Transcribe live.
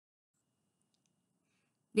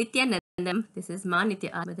Nithyananda. This is Ma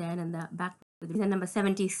Atmadayananda back with reason number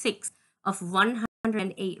 76 of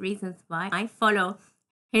 108 reasons why I follow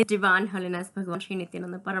His Divine Holiness Bhagavan Sri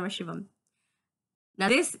Nithyananda Paramashivam. Now,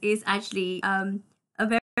 this is actually a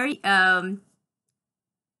very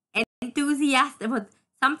enthusiastic,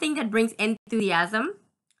 something that brings enthusiasm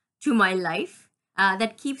to my life,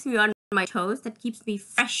 that keeps me on my toes, that keeps me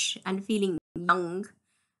fresh and feeling young.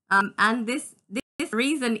 And this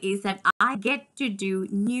reason is that I get to do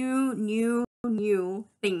new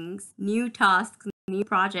things, new tasks, new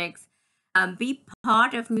projects, be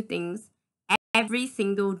part of new things every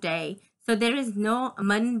single day. So there is no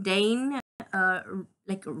mundane,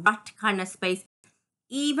 like rut kind of space.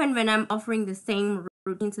 Even when I'm offering the same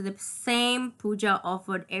routine, so the same puja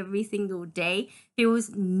offered every single day feels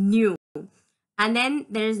new. And then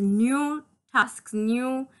there's new tasks,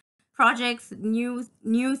 new projects,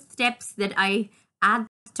 new steps that I add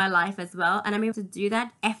to my life as well, and I'm able to do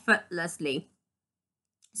that effortlessly.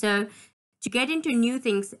 So to get into new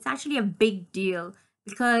things, it's actually a big deal,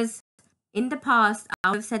 because in the past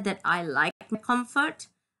I've said that I like my comfort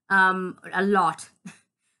a lot,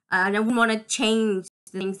 and I wouldn't want to change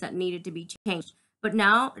the things that needed to be changed. But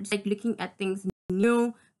now it's like looking at things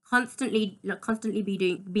new, constantly constantly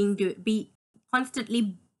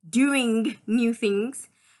doing new things,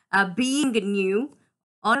 being new.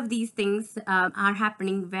 All of these things are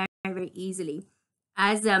happening very, very easily.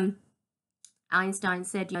 As Einstein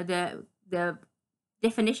said, the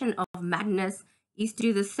definition of madness is to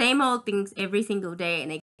do the same old things every single day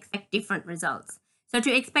and expect different results. So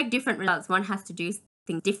to expect different results, one has to do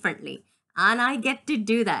things differently, and I get to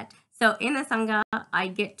do that. So in the Sangha, I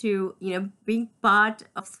get to, being part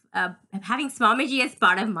of, having Swamiji as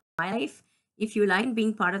part of my life, if you like,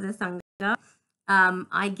 being part of the Sangha.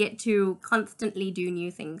 I get to constantly do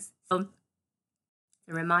new things. So it's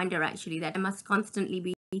a reminder, actually, that I must constantly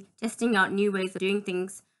be testing out new ways of doing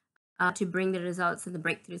things to bring the results and the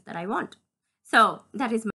breakthroughs that I want. So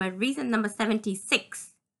that is my reason number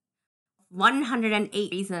 76,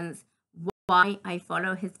 108 reasons why I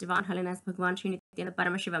follow His Divine Holiness Bhagavan Sri Nithyananda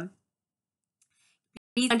Paramashivam.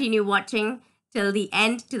 Please continue watching till the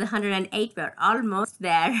end, to the 108. We're almost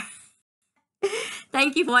there.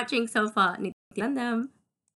 Thank you for watching so far. Nithyanandam.